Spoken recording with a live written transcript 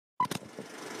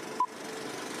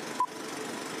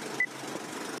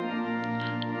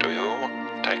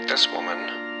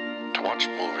watch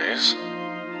movies?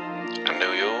 And do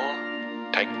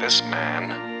you take this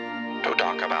man to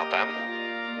talk about them?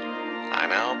 I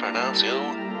now pronounce you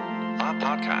a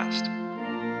podcast.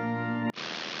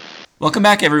 Welcome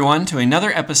back, everyone, to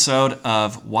another episode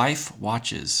of Wife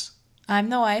Watches. I'm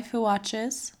the wife who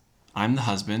watches. I'm the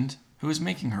husband who is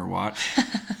making her watch.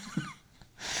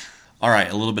 All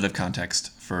right, a little bit of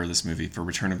context for this movie, for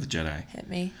Return of the Jedi. Hit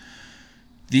me.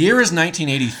 The year is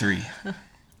 1983.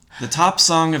 The top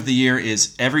song of the year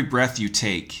is Every Breath You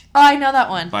Take Oh, I know that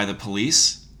one. by The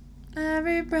Police.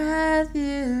 Every breath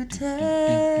you take.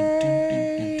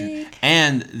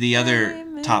 And the other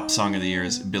top song of the year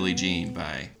is Billie Jean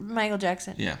by... Michael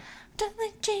Jackson. Yeah.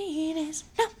 Billie Jean is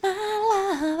not my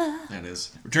lover. That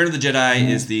is. Return of the Jedi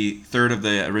is the third of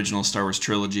the original Star Wars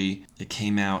trilogy. It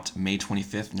came out May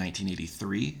 25th,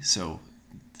 1983, so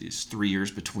there's 3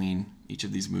 years between each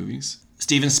of these movies.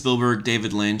 Steven Spielberg,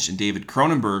 David Lynch, and David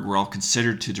Cronenberg were all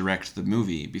considered to direct the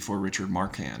movie before Richard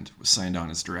Marquand was signed on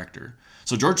as director.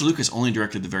 So George Lucas only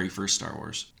directed the very first Star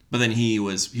Wars. But then he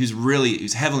was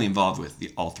heavily involved with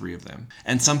all three of them.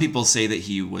 And some people say that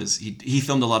he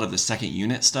filmed a lot of the second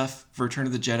unit stuff for Return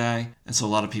of the Jedi. And so a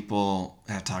lot of people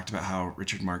have talked about how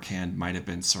Richard Marquand might have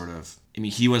been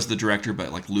he was the director,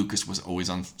 but like Lucas was always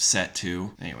on set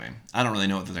too. Anyway, I don't really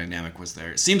know what the dynamic was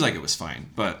there. It seems like it was fine,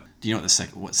 but do you know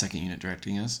what second unit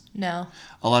directing is? No.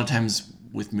 A lot of times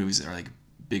with movies that are like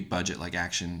big budget, like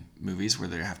action movies where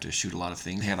they have to shoot a lot of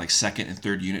things, they have like second and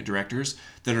third unit directors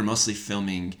that are mostly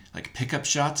filming like pickup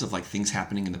shots of like things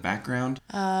happening in the background.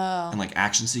 And like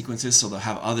action sequences, so they'll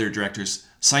have other directors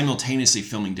simultaneously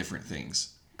filming different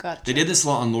things. Gotcha. They did this a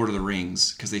lot on Lord of the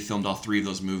Rings because they filmed all three of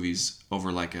those movies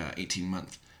over like a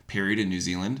 18-month period in New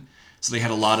Zealand. So they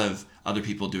had a lot of other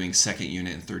people doing second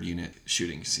unit and third unit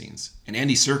shooting scenes. And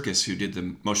Andy Serkis, who did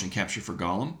the motion capture for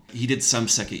Gollum, he did some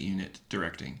second unit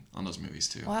directing on those movies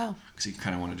too. Wow. Because he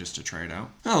kind of wanted just to try it out.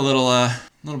 Oh, a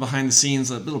little behind the scenes,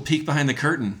 a little peek behind the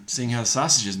curtain, seeing how the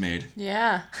sausage is made.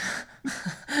 Yeah.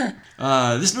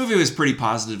 This movie was pretty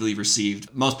positively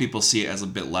received. Most people see it as a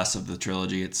bit less of the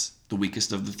trilogy. It's the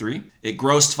weakest of the three. It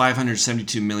grossed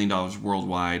 $572 million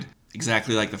worldwide.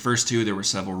 Exactly like the first two, there were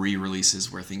several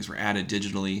re-releases where things were added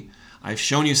digitally. I've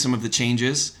shown you some of the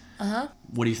changes. Uh-huh.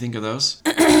 What do you think of those?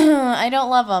 I don't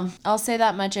love them. I'll say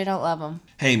that much. I don't love them.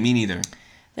 Hey, me neither.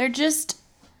 They're just...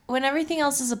 When everything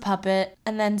else is a puppet,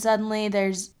 and then suddenly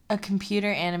there's a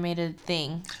computer animated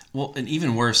thing. Well, and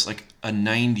even worse, like a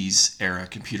 90s era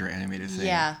computer animated thing.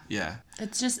 Yeah. Yeah.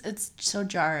 It's so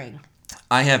jarring.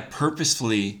 I have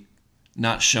purposefully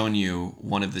not shown you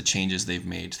one of the changes they've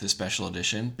made to the special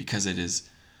edition because it is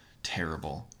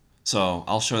terrible. So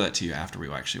I'll show that to you after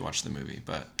we actually watch the movie.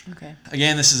 But Okay.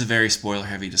 again, this is a very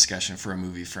spoiler-heavy discussion for a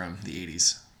movie from the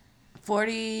 80s.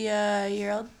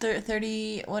 40-year-old,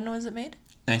 30, when was it made?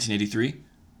 1983?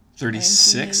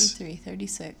 36? 1983,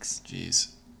 36. Jeez.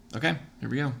 Okay, here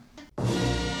we go.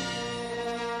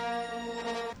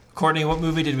 Courtney, what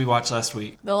movie did we watch last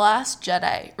week? The Last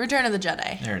Jedi. Return of the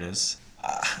Jedi. There it is.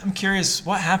 I'm curious,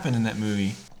 what happened in that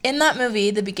movie? In that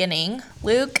movie, the beginning,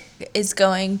 Luke is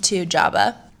going to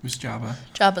Jabba. Who's Jabba?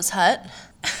 Jabba's hut.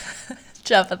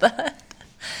 Jabba the Hutt.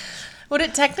 Would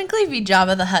it technically be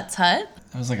Jabba the Hutt's hut?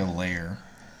 That was like a lair.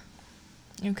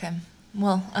 Okay.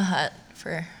 Well, a hut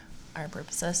for our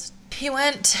purposes. He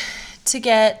went to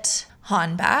get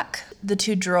Han back, the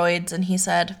two droids, and he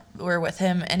said, were with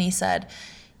him, and he said,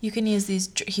 you can use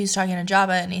these, he was talking to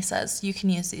Jabba, and he says, you can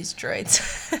use these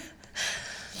droids.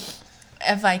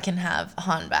 If I can have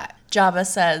Han back. Jabba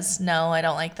says, no, I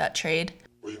don't like that trade.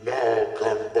 We now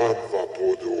can banter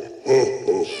todo.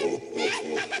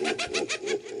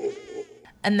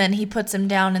 And then he puts him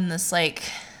down in this, like,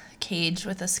 cage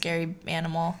with a scary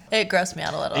animal. It grossed me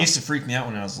out a little. It used to freak me out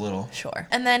when I was little. Sure.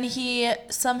 And then he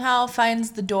somehow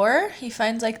finds the door. He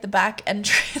finds, like, the back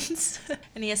entrance.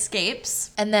 And he escapes.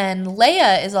 And then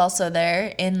Leia is also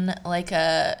there in,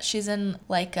 she's in,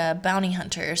 a bounty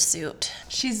hunter suit.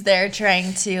 She's there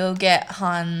trying to get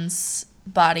Han's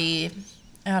body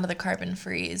out of the carbon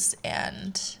freeze.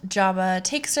 And Jabba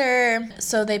takes her.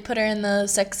 So they put her in the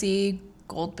sexy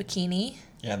gold bikini.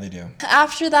 Yeah, they do.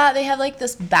 After that, they have,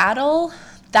 this battle.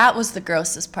 That was the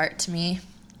grossest part to me,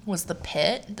 was the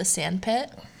pit, the sand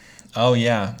pit. Oh,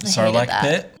 yeah. The I hated Sarlacc that.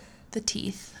 pit? The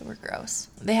teeth were gross.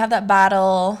 They have that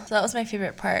battle. So that was my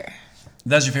favorite part.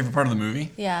 That's your favorite part of the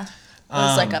movie? Yeah. It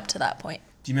was, up to that point.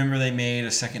 Do you remember they made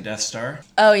a second Death Star?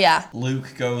 Oh, yeah.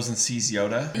 Luke goes and sees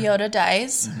Yoda. Yoda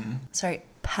dies. Mm-hmm. Sorry,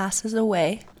 passes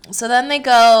away. So then they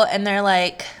go and they're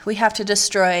like, we have to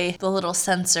destroy the little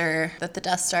sensor that the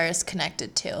Death Star is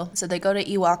connected to. So they go to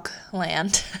Ewok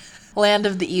land, land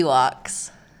of the Ewoks,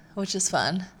 which is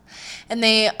fun. And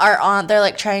they're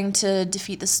like trying to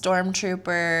defeat the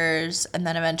stormtroopers, and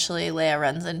then eventually Leia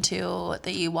runs into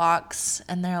the Ewoks,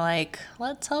 and they're like,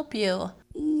 let's help you.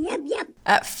 Yep.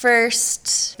 At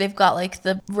first, they've got like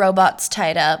the robots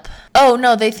tied up. Oh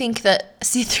no, they think that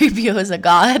C-3PO is a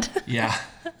god. Yeah.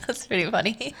 That's pretty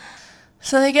funny.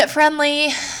 So they get friendly.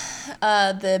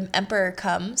 The Emperor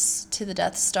comes to the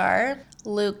Death Star.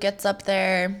 Luke gets up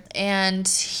there, and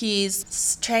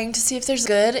he's trying to see if there's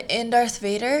good in Darth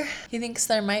Vader. He thinks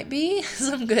there might be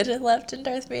some good left in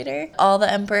Darth Vader. All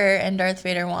the Emperor and Darth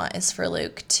Vader want is for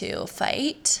Luke to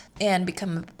fight and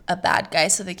become a bad guy,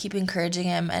 so they keep encouraging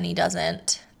him, and he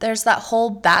doesn't. There's that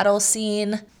whole battle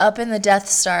scene up in the Death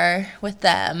Star with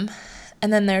them.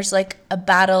 And then there's like a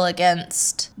battle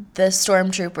against the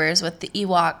stormtroopers with the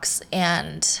Ewoks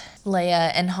and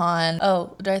Leia and Han.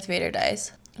 Oh, Darth Vader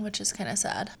dies, which is kind of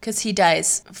sad because he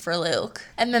dies for Luke.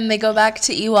 And then they go back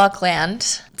to Ewok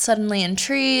land. Suddenly in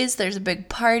trees, there's a big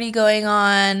party going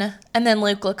on. And then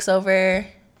Luke looks over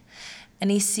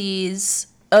and he sees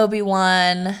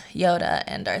Obi-Wan, Yoda,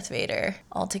 and Darth Vader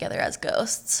all together as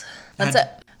ghosts. That's it.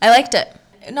 I liked it.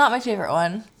 Not my favorite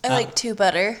one. I like 2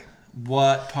 better.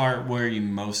 What part were you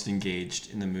most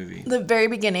engaged in the movie? The very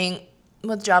beginning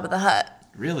with Jabba the Hutt.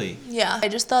 Really? Yeah. I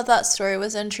just thought that story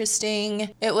was interesting.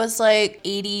 It was like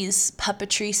 80s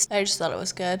puppetry. I just thought it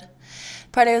was good.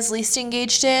 Part I was least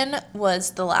engaged in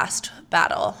was the last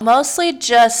battle. Mostly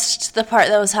just the part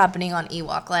that was happening on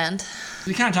Ewok land.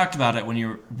 We kind of talked about it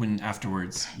when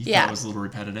afterwards. You thought it was a little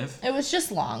repetitive. It was just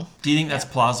long. Do you think that's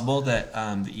plausible that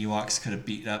the Ewoks could have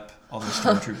beat up all those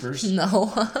stormtroopers?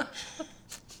 No.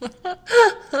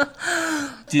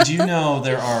 Did you know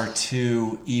there are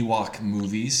 2 Ewok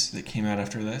movies that came out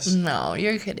after this? No,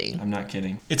 you're kidding. I'm not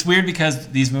kidding. It's weird because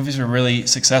these movies were really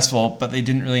successful, but they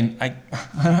didn't really...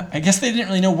 I guess they didn't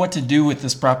really know what to do with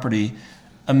this property.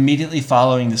 Immediately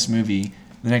following this movie,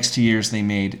 the next 2 years, they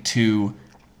made 2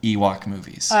 Ewok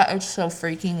movies. It's so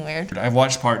freaking weird. I've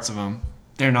watched parts of them.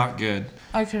 They're not good.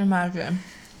 I can imagine.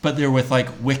 But they're with, like,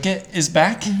 Wicket is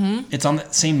back. Mm-hmm. It's on the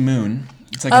same moon.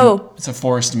 It's like it's a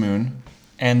forest moon,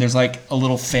 and there's like a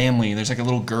little family. There's like a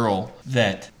little girl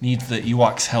that needs the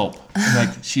Ewoks' help. And,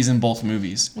 like she's in both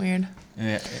movies. Weird.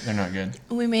 They're not good.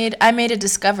 I made a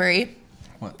discovery.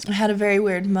 What? I had a very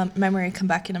weird memory come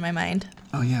back into my mind.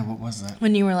 Oh yeah, what was that?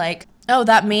 When you were like, oh,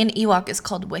 that main Ewok is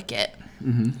called Wicket.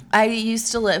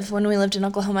 Mm-hmm. When we lived in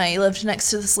Oklahoma, I lived next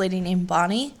to this lady named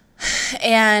Bonnie,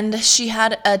 and she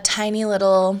had a tiny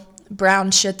little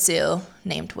brown Shih Tzu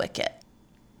named Wicket.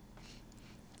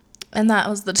 And that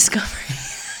was the discovery.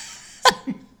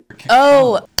 Okay.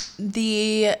 Oh,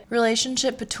 the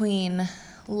relationship between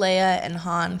Leia and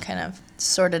Han kind of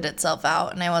sorted itself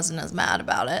out, and I wasn't as mad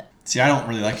about it. See, I don't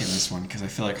really like it in this one because I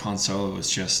feel like Han Solo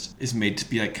is made to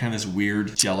be like kind of this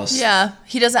weird, jealous. Yeah,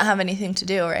 he doesn't have anything to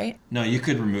do, right? No, you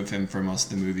could remove him for most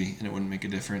of the movie and it wouldn't make a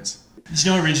difference. Did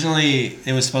you know originally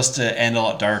it was supposed to end a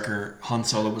lot darker? Han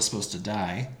Solo was supposed to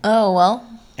die. Oh, well.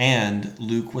 And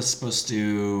Luke was supposed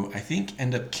to, I think,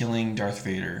 end up killing Darth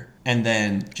Vader and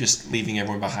then just leaving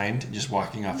everyone behind and just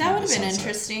walking off. That would have have been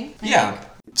interesting. Yeah.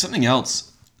 Something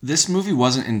else. This movie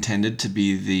wasn't intended to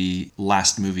be the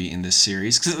last movie in this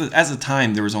series because at the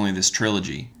time there was only this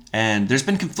trilogy. And there's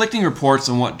been conflicting reports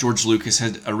on what George Lucas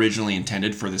had originally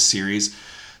intended for this series.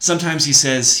 Sometimes he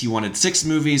says he wanted 6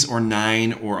 movies or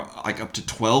 9 or like up to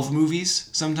 12 movies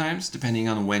sometimes, depending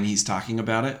on when he's talking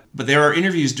about it. But there are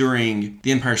interviews during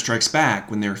The Empire Strikes Back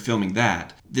when they were filming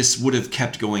that. This would have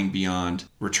kept going beyond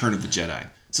Return of the Jedi.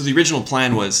 So the original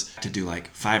plan was to do like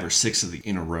 5 or 6 of the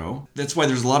in a row. That's why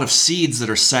there's a lot of seeds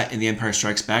that are set in The Empire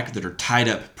Strikes Back that are tied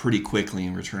up pretty quickly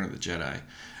in Return of the Jedi.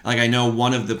 Like I know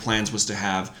one of the plans was to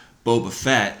have Boba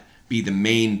Fett be the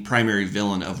main primary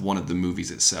villain of one of the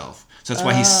movies itself. So that's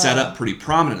why he's set up pretty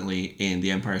prominently in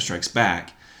The Empire Strikes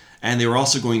Back. And they were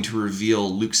also going to reveal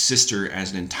Luke's sister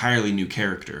as an entirely new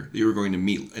character that you were going to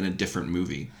meet in a different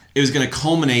movie. It was going to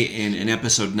culminate in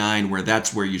Episode 9 where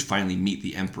that's where you'd finally meet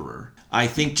the Emperor. I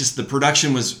think just the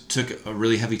production took a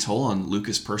really heavy toll on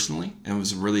Lucas personally and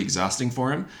was really exhausting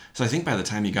for him. So I think by the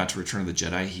time he got to Return of the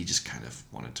Jedi, he just kind of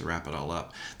wanted to wrap it all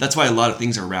up. That's why a lot of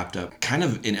things are wrapped up kind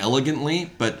of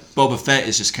inelegantly, but Boba Fett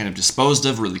is just kind of disposed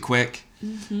of really quick.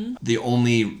 Mm-hmm. The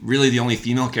only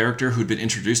female character who'd been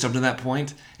introduced up to that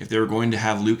point, if they were going to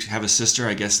have Luke have a sister,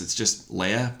 I guess it's just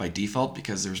Leia by default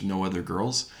because there's no other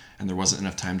girls and there wasn't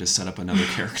enough time to set up another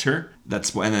character.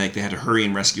 That's why they had to hurry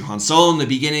and rescue Han Solo in the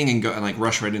beginning and go and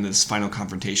rush right into this final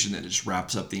confrontation that just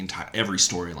wraps up every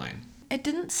storyline. It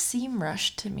didn't seem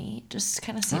rushed to me. It just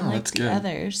kind of seemed like that's the good.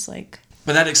 others.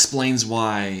 But that explains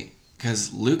why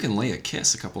because Luke and Leia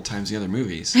kiss a couple times in the other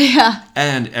movies. Yeah.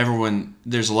 And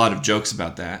there's a lot of jokes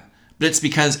about that. But it's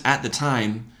because at the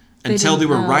time, until they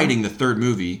were writing the third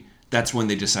movie, that's when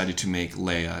they decided to make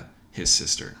Leia his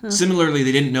sister. Similarly,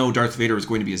 they didn't know Darth Vader was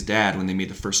going to be his dad when they made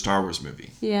the first Star Wars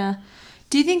movie. Yeah.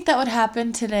 Do you think that would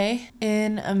happen today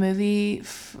in a movie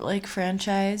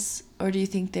franchise? Or do you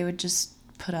think they would just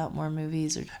put out more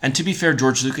movies? And to be fair,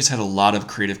 George Lucas had a lot of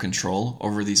creative control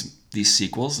over these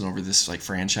sequels and over this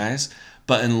franchise.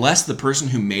 But unless the person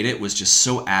who made it was just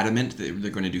so adamant that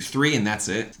they're going to do 3 and that's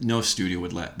it, no studio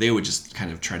would they would just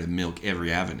kind of try to milk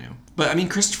every avenue. But I mean,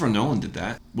 Christopher Nolan did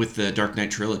that with the Dark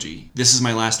Knight trilogy. This is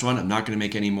my last one. I'm not going to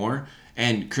make any more.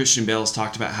 And Christian Bale's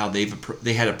talked about how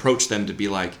they had approached them to be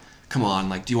like, come on,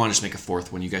 do you want to just make a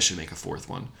 4th one? You guys should make a 4th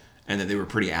one. And that they were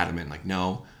pretty adamant,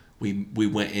 no, we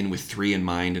went in with 3 in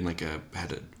mind and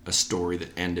had a story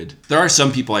that ended. There are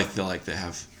some people I feel like that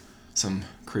have some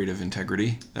creative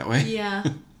integrity that way. Yeah.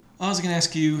 I was going to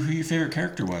ask you who your favorite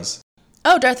character was.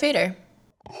 Oh, Darth Vader.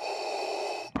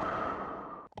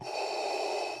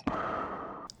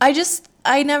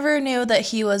 I never knew that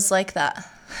he was like that.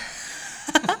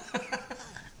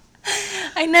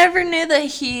 I never knew that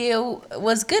he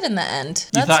was good in the end.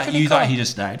 You thought he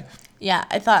just died? Yeah,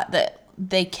 I thought that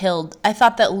I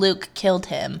thought that Luke killed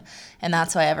him, and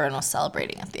that's why everyone was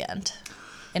celebrating at the end.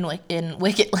 In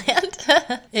Wicket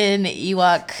Land. In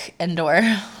Ewok Endor.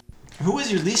 Who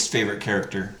was your least favorite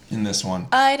character in this one?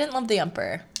 I didn't love the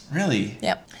Emperor. Really?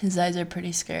 Yep. His eyes are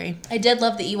pretty scary. I did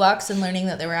love the Ewoks and learning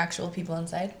that there were actual people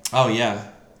inside. Oh, yeah.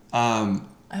 I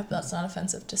hope that's not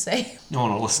offensive to say. No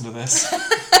one will listen to this.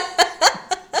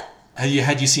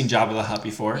 Had you seen Jabba the Hutt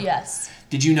before? Yes.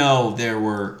 Did you know there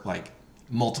were,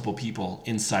 multiple people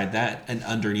inside that and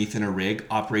underneath in a rig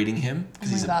operating him? Because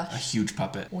he's a huge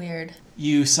puppet. Weird.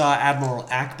 You saw Admiral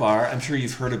Akbar. I'm sure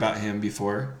you've heard about him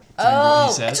before.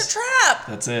 Oh, it's a trap!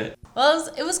 That's it. Well,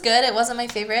 it was good. It wasn't my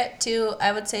favorite.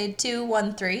 I would say 2,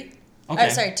 1, 3.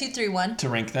 Okay. 2, 3, 1. To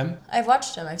rank them? I've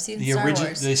watched them. I've seen Star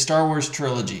Wars. The Star Wars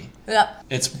trilogy. Yep.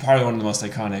 It's probably one of the most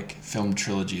iconic film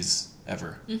trilogies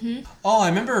ever. Mm-hmm. Oh, I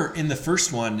remember in the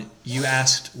first one, you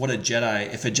asked if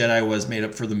a Jedi was made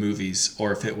up for the movies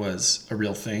or if it was a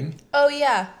real thing. Oh,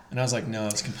 yeah. And I was like, no,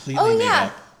 it's completely made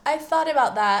up. I thought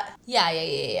about that. Yeah.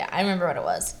 I remember what it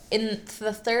was. In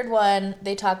the third one,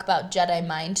 they talk about Jedi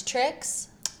mind tricks.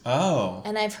 Oh.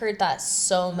 And I've heard that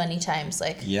so many times,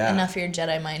 enough of your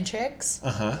Jedi mind tricks.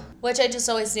 Uh-huh. Which I just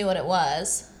always knew what it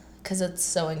was, because it's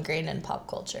so ingrained in pop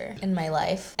culture in my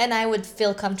life. And I would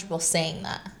feel comfortable saying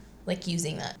that,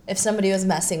 using that. If somebody was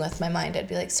messing with my mind, I'd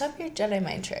be like, stop your Jedi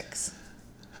mind tricks.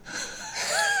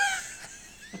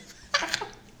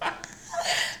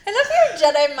 Enough of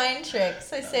your Jedi mind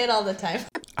tricks. I say it all the time.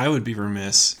 I would be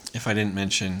remiss if I didn't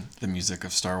mention the music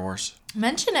of Star Wars.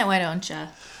 Mention it, why don't you?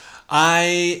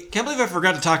 I can't believe I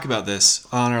forgot to talk about this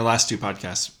on our last 2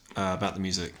 podcasts about the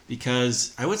music,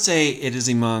 because I would say it is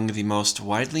among the most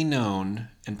widely known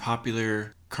and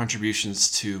popular contributions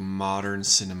to modern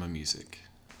cinema music.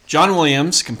 John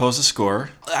Williams composed the score.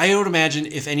 I would imagine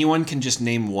if anyone can just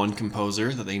name one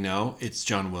composer that they know, it's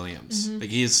John Williams. Mm-hmm.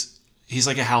 He's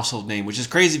like a household name, which is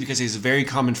crazy because he's a very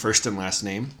common first and last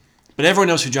name. But everyone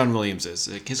knows who John Williams is.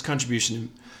 His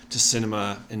contribution to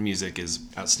cinema and music is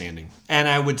outstanding. And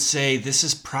I would say this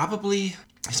is probably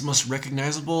his most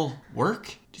recognizable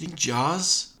work. Do you think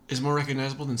Jaws is more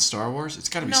recognizable than Star Wars? It's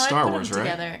got to be Star Wars, right?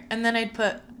 Together. And then I'd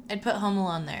put Home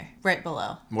Alone there, right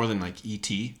below. More than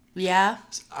E.T.? Yeah.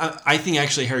 I think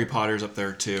actually Harry Potter's up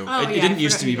there too. It didn't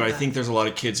used to be, but I think there's a lot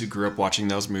of kids who grew up watching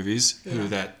those movies who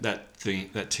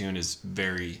that tune is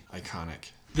very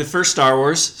iconic. The first Star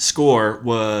Wars score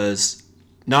was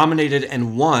nominated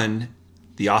and won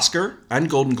the Oscar and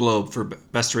Golden Globe for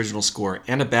Best Original Score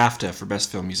and a BAFTA for Best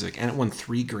Film Music, and it won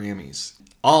 3 Grammys.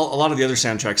 A lot of the other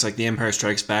soundtracks, like The Empire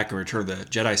Strikes Back and Return of the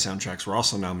Jedi soundtracks, were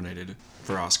also nominated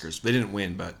for Oscars. They didn't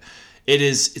win, but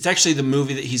it's actually the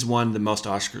movie that he's won the most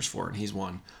Oscars for, and he's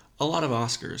won a lot of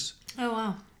Oscars. Oh,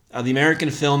 wow. The American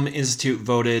Film Institute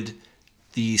voted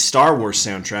the Star Wars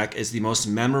soundtrack as the most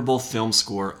memorable film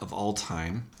score of all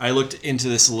time. I looked into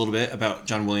this a little bit about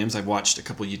John Williams. I've watched a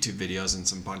couple YouTube videos and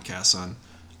some podcasts on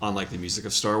the music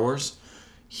of Star Wars.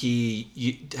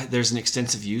 There's an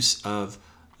extensive use of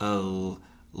a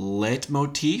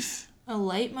leitmotif. A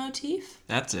leitmotif?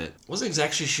 That's it. Wasn't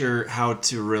exactly sure how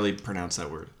to really pronounce that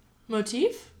word.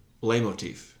 Motif?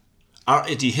 Leitmotif.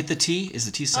 Do you hit the T? Is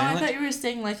the T silent? I thought you were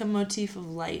saying like a motif of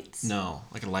lights. No,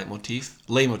 like a leitmotif.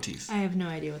 Leitmotif. I have no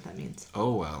idea what that means.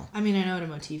 Oh, well. I mean, I know what a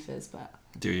motif is, but...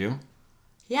 Do you?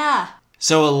 Yeah.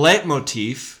 So a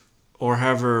leitmotif, or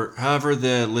however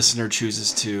the listener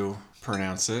chooses to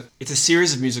pronounce it. It's a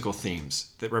series of musical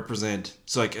themes that represent,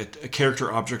 so like a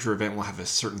character, object, or event will have a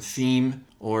certain theme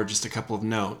or just a couple of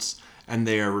notes, and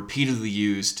they are repeatedly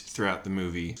used throughout the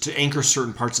movie to anchor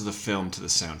certain parts of the film to the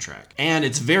soundtrack. And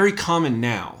it's very common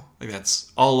now. Like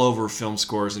that's all over film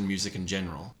scores and music in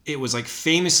general. It was like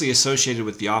famously associated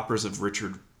with the operas of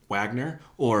Richard Wagner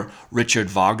or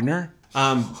Richard Wagner.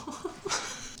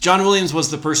 John Williams was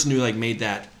the person who like made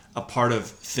that a part of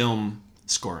film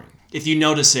scoring. If you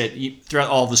notice it throughout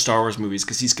all the Star Wars movies,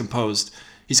 because he's composed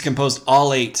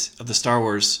all 8 of the Star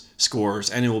Wars scores,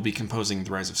 and it will be composing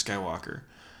The Rise of Skywalker.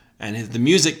 And the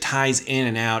music ties in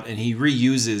and out, and he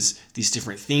reuses these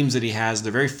different themes that he has.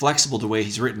 They're very flexible the way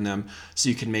he's written them, so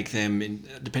you can make them,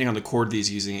 depending on the chord that he's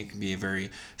using, it can be a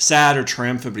very sad or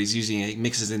triumphant, but he's using it,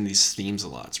 mixes in these themes a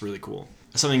lot. It's really cool.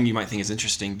 Something you might think is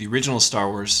interesting, the original Star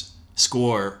Wars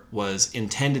score was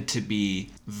intended to be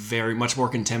very much more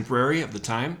contemporary of the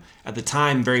time. At the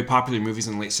time, very popular movies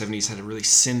in the late 70s had a really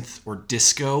synth or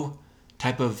disco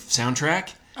type of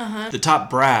soundtrack. The top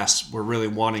brass were really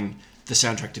wanting the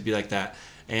soundtrack to be like that,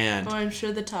 and I'm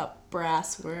sure the top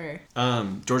brass were.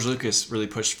 George Lucas really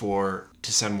pushed to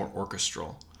sound more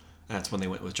orchestral. That's when they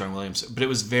went with John Williams, but it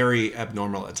was very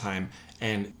abnormal at the time,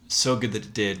 and so good that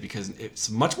it did, because it's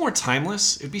much more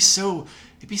timeless. It'd be so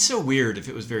weird if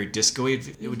it was very disco-y.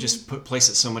 It would just place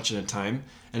it so much in a time,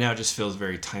 and now it just feels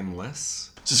very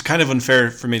timeless. This is kind of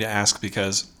unfair for me to ask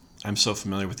because I'm so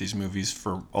familiar with these movies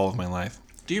for all of my life.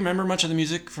 Do you remember much of the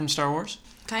music from Star Wars?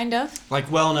 Kind of.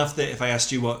 Like well enough that if I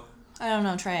asked you I don't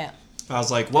know, try it. if I was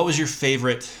like, what was your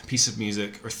favorite piece of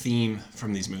music or theme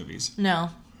from these movies? No.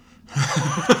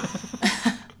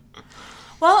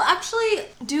 Well, actually,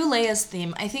 do Leia's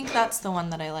theme. I think that's the one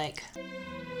that I like.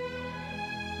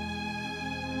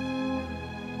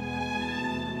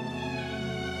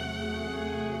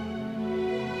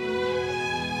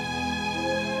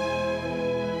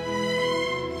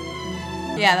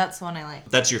 Yeah, that's the one I like.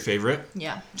 That's your favorite?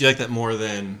 Yeah. Do you like that more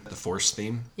than the Force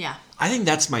theme? Yeah. I think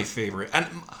that's my favorite. And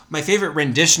my favorite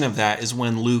rendition of that is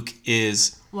when Luke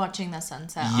is... Watching the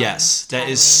sunset. Yes, that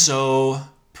is so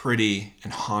pretty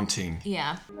and haunting.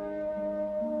 Yeah.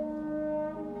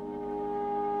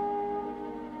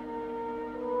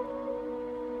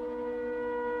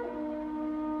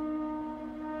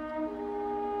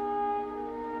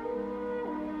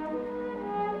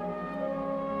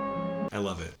 I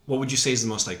love it. What would you say is the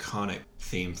most iconic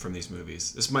theme from these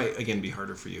movies? This might, again, be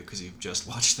harder for you because you've just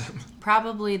watched them.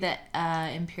 Probably the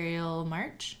Imperial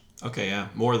March. Okay, yeah.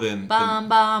 More than... Bum,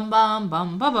 bum, bum,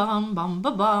 bum, bum, bum, bum,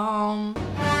 bum, bum.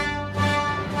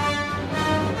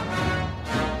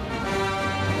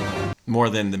 More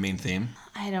than the main theme.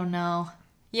 I don't know.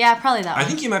 Yeah, probably that one. I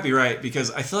think you might be right,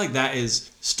 because I feel like that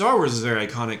is... Star Wars is very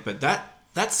iconic, but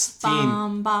that's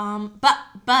theme...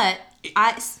 But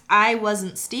I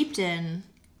wasn't steeped in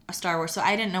a Star Wars, so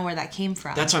I didn't know where that came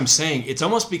from. That's what I'm saying. It's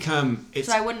almost become...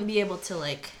 So I wouldn't be able to,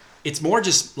 like... It's more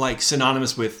just, like,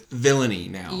 synonymous with villainy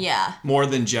now. Yeah. More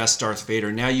than just Darth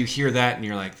Vader. Now you hear that and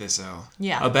you're like,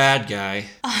 Yeah. a bad guy.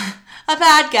 A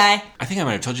bad guy. I think I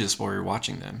might have told you this while we were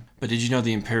watching them. But did you know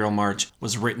the Imperial March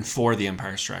was written for The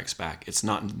Empire Strikes Back? It's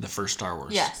not in the first Star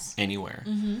Wars. Yes. Anywhere.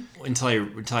 Mm-hmm. Until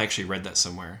I actually read that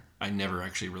somewhere. I never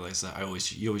actually realized that.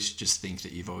 You always just think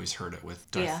that you've always heard it with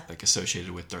Darth, like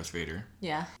associated with Darth Vader.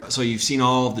 Yeah. So you've seen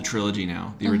all of the trilogy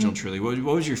now, the original trilogy.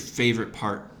 What was your favorite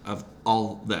part of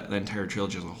all that entire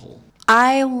trilogy as a whole?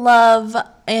 I love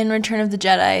in Return of the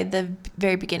Jedi the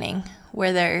very beginning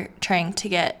where they're trying to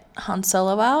get Han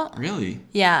Solo out. Really?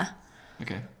 Yeah.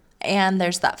 Okay. And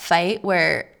there's that fight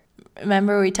where,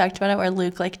 remember we talked about it, where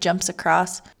Luke like jumps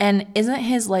across, and isn't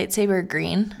his lightsaber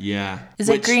green? Yeah. Is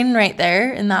it green right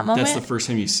there in that moment? That's the first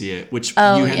time you see it, which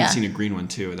Oh, you hadn't yeah. seen a green one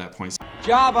too at that point.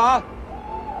 Jabba,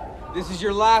 this is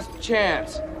your last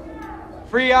chance.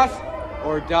 Free us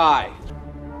or die.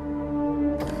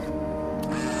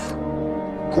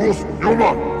 Kuz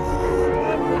Yuma!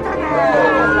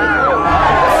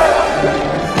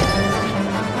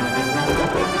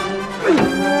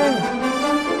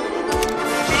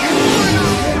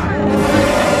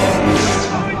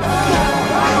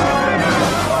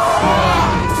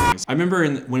 I remember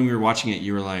when we were watching it,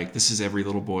 you were like, this is every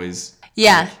little boy's...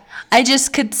 Yeah. I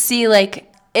just could see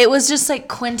like, it was just like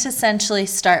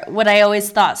quintessentially what I always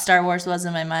thought Star Wars was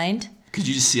in my mind. Could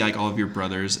you just see like all of your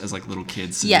brothers as like little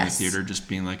kids sitting Yes. in the theater just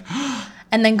being like,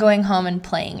 And then going home and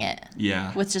playing it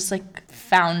yeah. with just like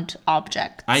found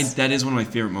objects. That is one of my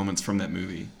favorite moments from that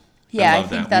movie. Yeah, I I love think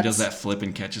that. When he that's- does that flip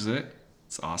and catches it.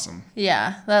 It's awesome.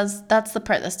 Yeah, that's the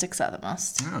part that sticks out the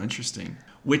most. Oh, interesting.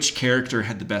 Which character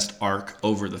had the best arc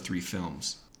over the 3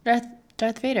 films?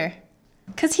 Darth Vader.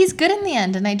 Because he's good in the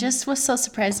end, and I just was so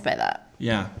surprised by that.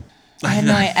 Yeah. I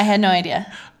had no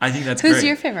idea. I think that's Who's great.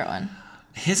 your favorite one?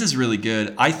 His is really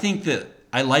good. I think that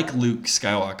I like Luke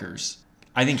Skywalker's.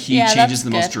 I think he Yeah, changes that's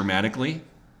the most good. dramatically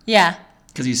Yeah.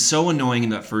 because he's so annoying in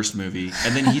that first movie,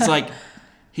 and then he's like,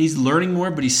 he's learning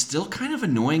more, but he's still kind of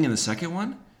annoying in the second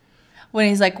one. When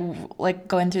he's like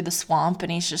going through the swamp, and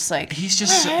he's just like, He's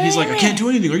like, I can't do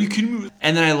anything. Are you kidding me?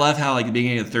 And then I love how like the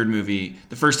beginning of the third movie,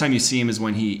 the first time you see him is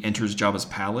when he enters Jabba's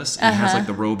palace and he has like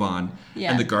the robe on,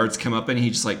 Yeah. and the guards come up and he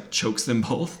just like chokes them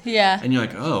both. Yeah. And you're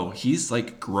like, oh, he's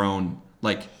like grown.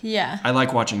 Like, yeah. I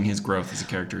like watching his growth as a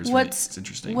character. It's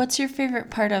interesting. What's your favorite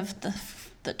part of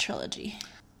the trilogy?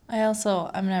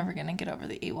 I'm never gonna get over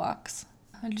the Ewoks.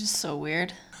 They're just so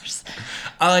weird.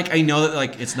 I know that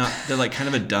like they're like kind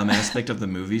of a dumb aspect of the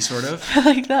movie, sort of. I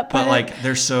like that part. But like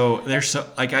they're so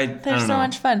like I They're don't so know.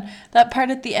 much fun. That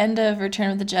part at the end of Return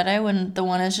of the Jedi when the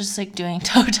one is just like doing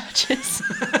toe touches.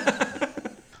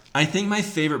 I think my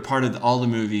favorite part of all the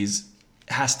movies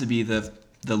has to be the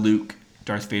Luke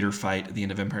Darth Vader fight at the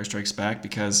end of Empire Strikes Back,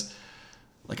 because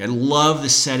like I love the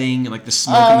setting, like the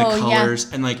smoke and the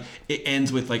colors, and like it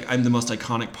ends with like I'm the most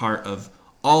iconic part of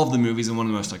all of the movies and one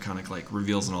of the most iconic like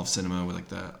reveals in all of cinema with like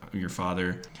your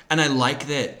father. And I like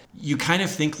that you kind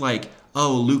of think like,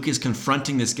 oh, Luke is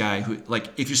confronting this guy who, like,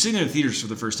 if you're sitting in the theaters for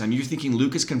the first time, you're thinking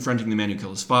Luke is confronting the man who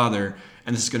killed his father,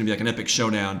 and this is going to be like an epic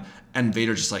showdown, and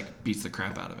Vader just like beats the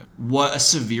crap out of him. What a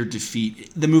severe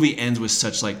defeat. The movie ends with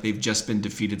such like they've just been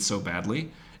defeated so badly.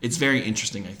 It's very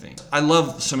interesting, I think. I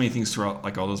love so many things throughout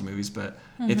like all those movies, but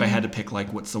if I had to pick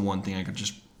like what's the one thing I could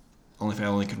just if I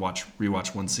only could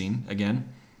rewatch one scene again,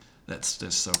 that's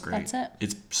just so great. That's it.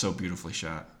 It's so beautifully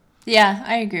shot. Yeah,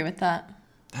 I agree with that.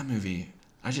 That movie,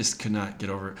 I just could not get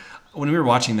over it. When we were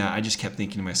watching that, I just kept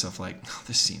thinking to myself, like, oh,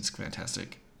 this scene's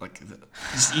fantastic. Like,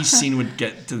 just each scene would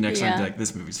get to the next one and be like,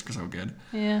 this movie's so good.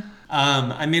 Yeah.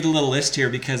 I made a little list here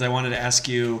because I wanted to ask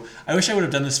you, I wish I would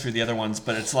have done this for the other ones,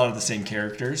 but it's a lot of the same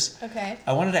characters. Okay.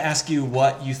 I wanted to ask you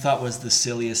what you thought was the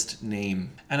silliest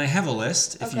name. And I have a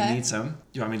list if you Okay. need some. Do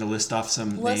you want me to list off some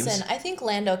names? Listen, I think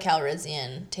Lando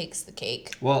Calrissian takes the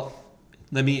cake. Well,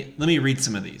 let me read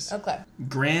some of these. Okay.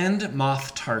 Grand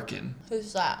Moff Tarkin.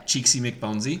 Who's that? Cheeksy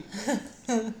McBonesy.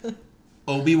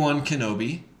 Obi-Wan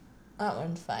Kenobi. That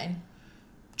one's fine.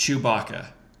 Chewbacca.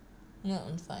 That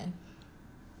one's fine.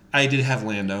 I did have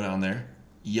Lando down there.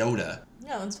 Yoda.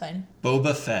 That one's fine.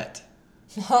 Boba Fett.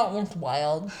 That one's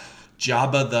wild.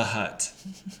 Jabba the Hutt.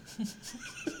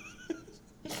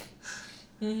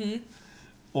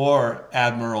 Or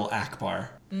Admiral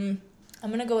Akbar. I'm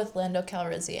gonna go with Lando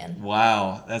Calrissian.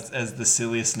 Wow, that's as the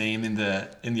silliest name in the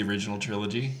original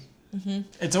trilogy.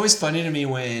 It's always funny to me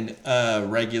when a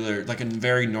regular, like a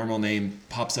very normal name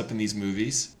pops up in these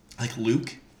movies, like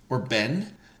Luke or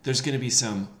Ben. There's going to be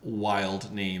some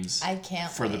wild names I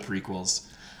can't for the wait. prequels.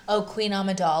 Oh, Queen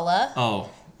Amidala. Oh,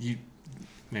 you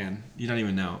don't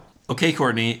even know. Okay,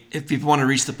 Courtney, if people want to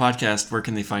reach the podcast, where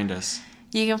can they find us?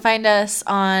 You can find us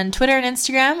on Twitter and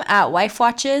Instagram at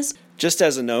WifeWatches. Just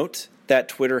as a note, that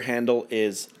Twitter handle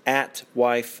is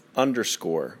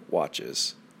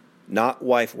 @wife_watches, not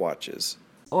wife watches.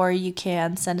 Or you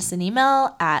can send us an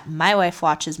email at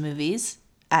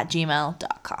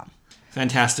mywifewatchesmovies@gmail.com.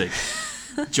 Fantastic.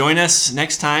 Join us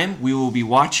next time. We will be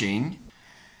watching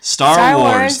Star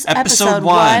Wars Episode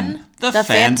 1, The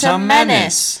Phantom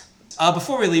Menace.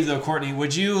 Before we leave, though, Courtney,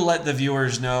 would you let the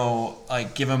viewers know,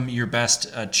 like, give them your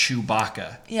best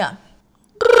Chewbacca? Yeah.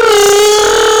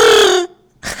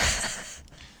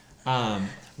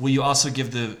 Will you also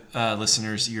give the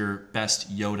listeners your best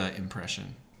Yoda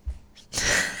impression?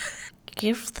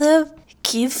 Give the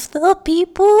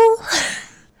people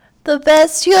the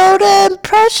best Yoda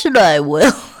impression, I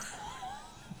will.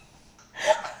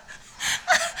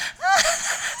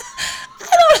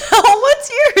 I don't know. What's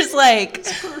yours like?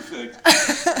 Perfect.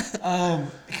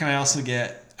 Can I also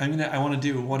get? I want to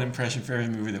do one impression for every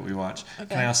movie that we watch. Okay.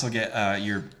 Can I also get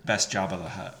your best Jabba the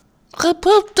Hutt?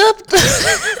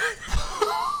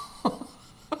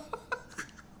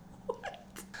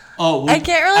 Oh, I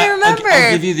can't really remember.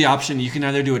 I'll give you the option. You can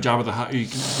either do a Jabba the Hutt, or you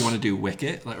want to do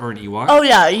Wicket, or an Ewok. Oh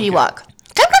yeah, Ewok.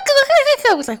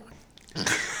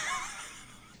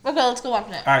 Okay, let's go watch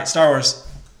it. All right, Star Wars.